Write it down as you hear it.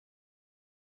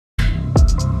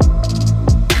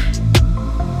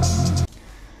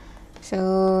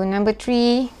So number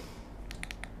 3.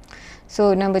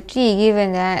 So number 3,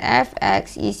 given that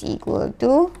fx is equal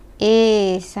to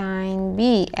a sine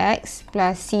bx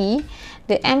plus c,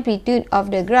 the amplitude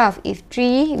of the graph is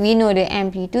 3. We know the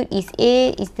amplitude is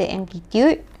a is the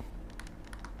amplitude,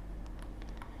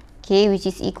 okay, which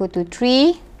is equal to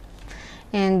 3,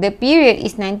 and the period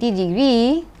is 90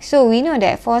 degree. So we know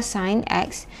that for sine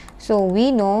x, so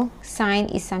we know sine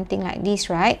is something like this,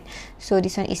 right? So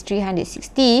this one is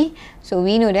 360. So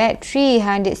we know that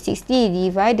 360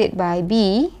 divided by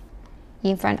b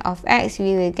in front of x,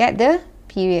 we will get the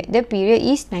period. The period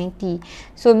is 90.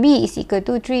 So b is equal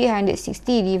to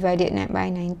 360 divided by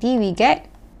 90, we get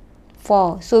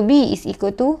 4. So b is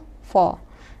equal to 4.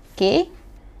 Okay.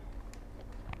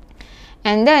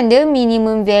 And then the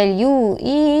minimum value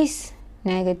is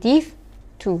negative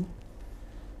 2.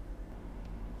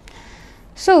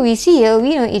 So we see here,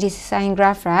 we know it is a sine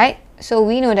graph, right? So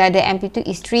we know that the amplitude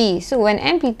is 3. So when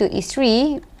amplitude is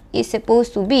 3, it's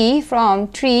supposed to be from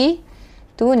 3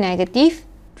 to negative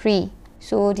 3.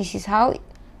 So this is how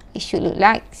it should look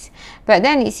like. But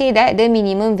then it says that the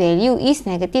minimum value is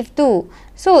negative 2.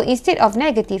 So instead of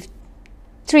negative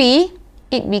 3,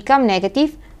 it becomes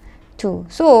negative 2.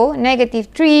 So negative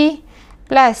 3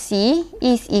 plus c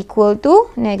is equal to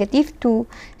negative 2.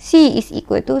 C is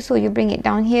equal to, so you bring it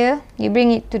down here, you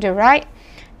bring it to the right,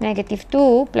 negative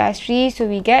 2 plus 3, so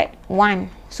we get 1.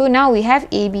 So now we have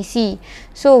ABC.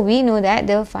 So we know that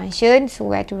the function, so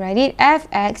where to write it,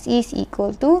 fx is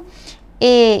equal to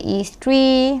a is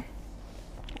 3,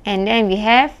 and then we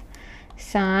have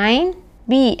sine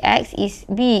bx is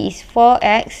b is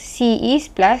 4x, c is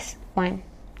plus 1.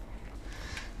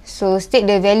 So state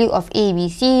the value of a, b,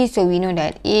 c. So we know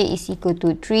that a is equal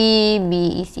to 3,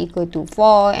 b is equal to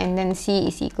 4, and then c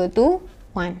is equal to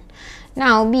 1.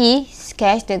 Now b,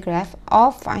 sketch the graph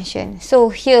of function. So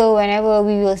here, whenever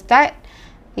we will start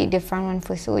with the front one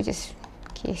first, so just,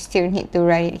 okay, still need to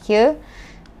write it here.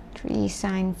 3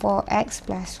 sine 4x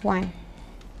plus 1.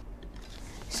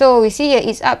 So we see here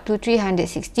it's up to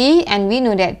 360, and we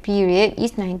know that period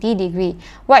is 90 degree.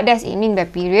 What does it mean by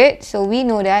period? So we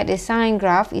know that the sine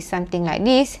graph is something like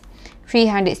this,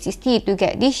 360 to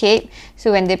get this shape.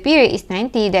 So when the period is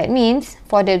 90, that means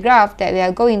for the graph that we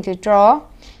are going to draw,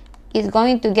 it's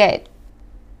going to get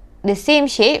the same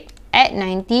shape at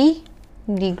 90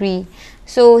 degree.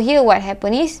 So here what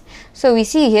happened is, so we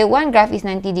see here one graph is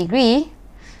 90 degree.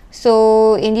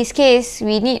 So in this case,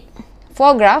 we need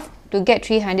 4 graphs to get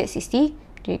 360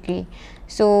 degree.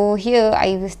 So here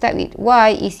I will start with y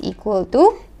is equal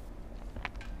to,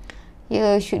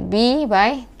 here should be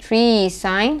by 3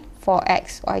 sine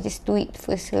 4x. Or I just do it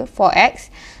first here, 4x.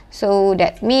 So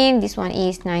that means this one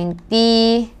is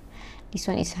 90, this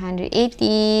one is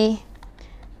 180,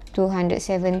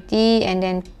 270, and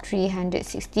then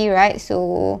 360, right?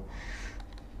 So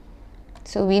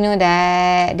we know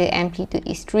that the amplitude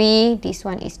is 3, this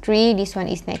one is 3, this one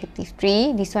is negative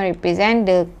 3, this one represents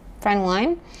the front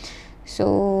one.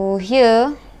 So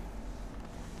here,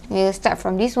 we'll start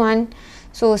from this one.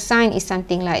 So sine is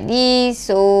something like this.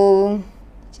 So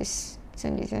just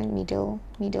middle.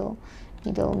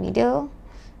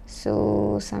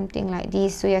 So something like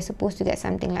this. So you're supposed to get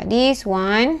something like this.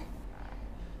 1,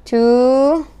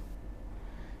 2.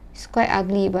 It's quite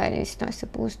ugly, but it's not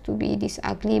supposed to be this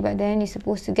ugly, but then you're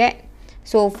supposed to get,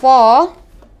 so 4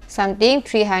 something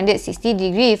 360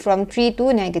 degree from 3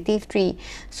 to negative 3.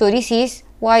 So this is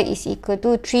y is equal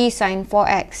to 3 sine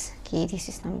 4x. Okay, this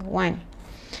is number 1.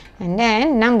 And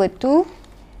then number 2.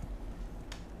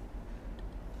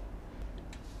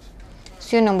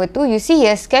 So number 2, you see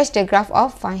here, sketch the graph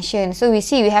of function. So we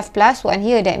see we have plus 1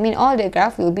 here, that means all the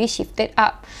graph will be shifted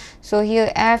up. So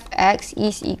here fx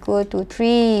is equal to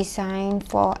 3 sine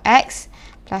 4x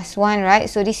plus 1, right?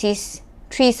 So this is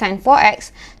 3 sine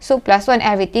 4x. So plus 1,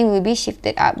 everything will be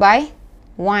shifted up by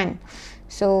 1.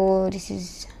 So this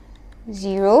is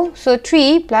 0. So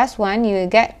 3 plus 1, you will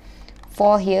get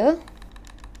 4 here.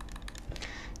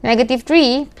 Negative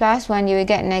 3 plus 1, you will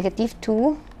get negative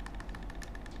 2.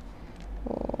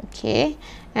 Okay.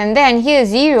 And then here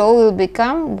 0 will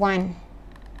become 1.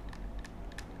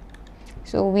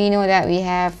 So we know that we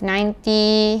have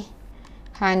 90,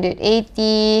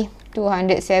 180,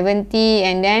 270,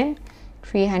 and then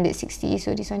 360.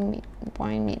 So this one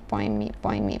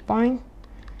midpoint.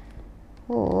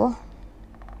 Oh.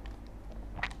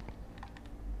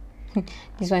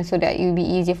 This one so that it will be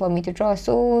easier for me to draw.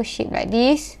 So shape like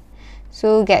this.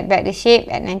 So get back the shape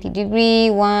at 90 degree.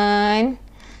 1,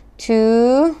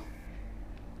 2,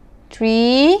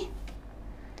 3,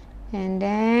 and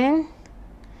then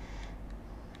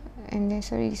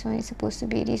sorry, this one is supposed to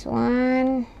be this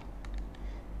one,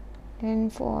 then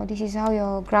 4. This is how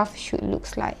your graph should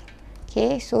looks like.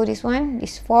 Okay, so this one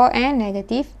is 4 and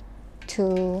negative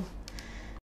 2.